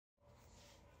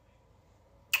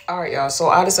All right, y'all, so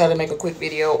I decided to make a quick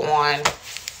video on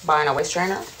buying a waist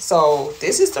trainer. So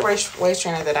this is the waist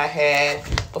trainer that I had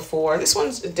before. This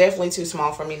one's definitely too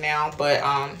small for me now, but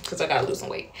because I gotta lose some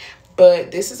weight.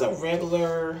 But this is a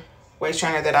regular waist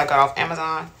trainer that I got off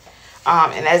Amazon.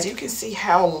 And as you can see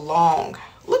how long,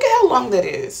 look at how long that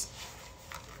is.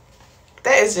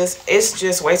 That is just, it's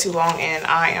just way too long, and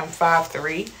I am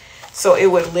 5'3", so it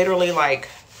would literally like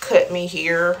cut me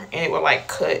here, and it would like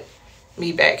cut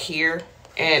me back here,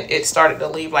 and it started to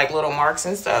leave like little marks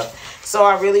and stuff. So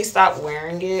I really stopped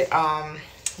wearing it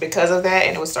because of that,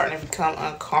 and it was starting to become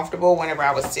uncomfortable whenever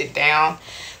I would sit down.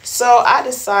 So I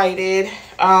decided,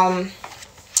 I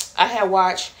had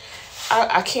watched,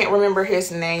 I can't remember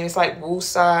his name, it's like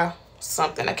Wusa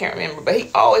something, I can't remember, but he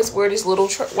always wear this little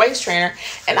waist trainer,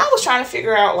 and I was trying to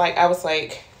figure out, like, I was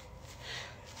like,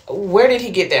 where did he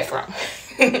get that from?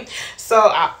 So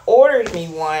I ordered me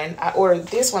one. I ordered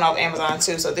this one off Amazon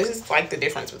too, so this is like the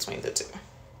difference between the two,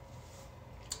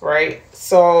 right?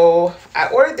 So I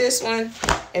ordered this one,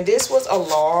 and this was a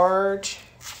large.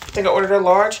 I think I ordered a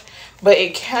large, but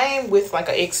it came with like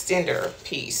an extender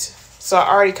piece, so I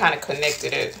already kind of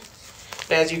connected it.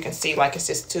 But as you can see, like, it's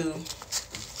just two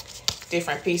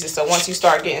different pieces, so once you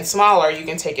start getting smaller, you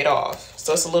can take it off.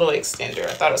 So it's a little extender.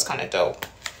 I thought it was kind of dope.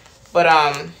 But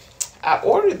I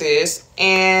ordered this,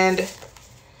 and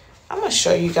I'm gonna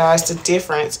show you guys the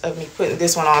difference of me putting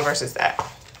this one on versus that.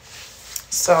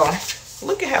 So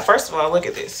look at how, first of all, look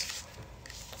at this.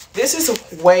 This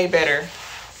is way better.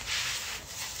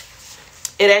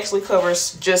 It actually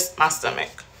covers just my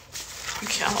stomach.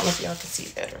 Okay, I don't know if y'all can see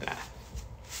that or not.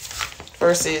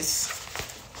 Versus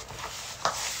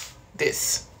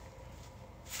this.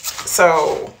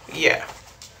 So yeah.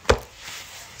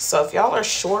 So if y'all are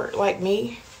short like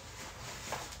me,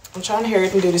 I'm trying to hurry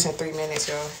up and do this in 3 minutes,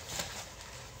 y'all.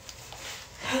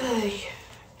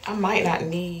 I might not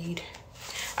need,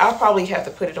 I'll probably have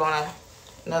to put it on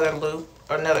another loop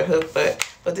or another hook, but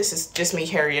this is just me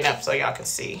hurrying up so y'all can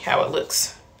see how it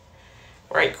looks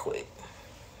right quick.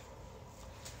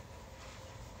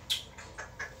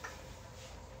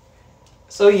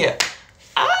 So yeah,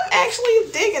 I'm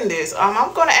actually digging this.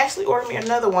 I'm gonna actually order me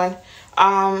another one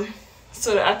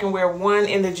so that I can wear one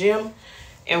in the gym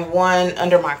and one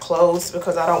under my clothes,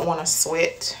 because I don't want to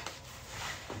sweat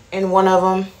in one of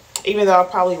them, even though I'll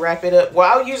probably wrap it up.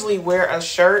 Well, I'll usually wear a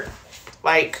shirt,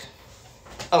 like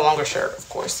a longer shirt, of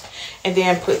course, and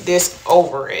then put this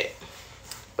over it,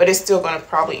 but it's still going to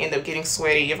probably end up getting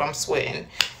sweaty if I'm sweating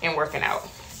and working out.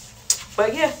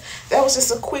 But yeah, that was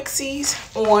just a quick seize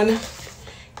on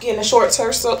getting a short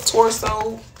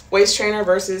torso waist trainer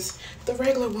versus the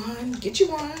regular one. Get you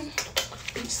one.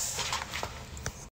 Peace.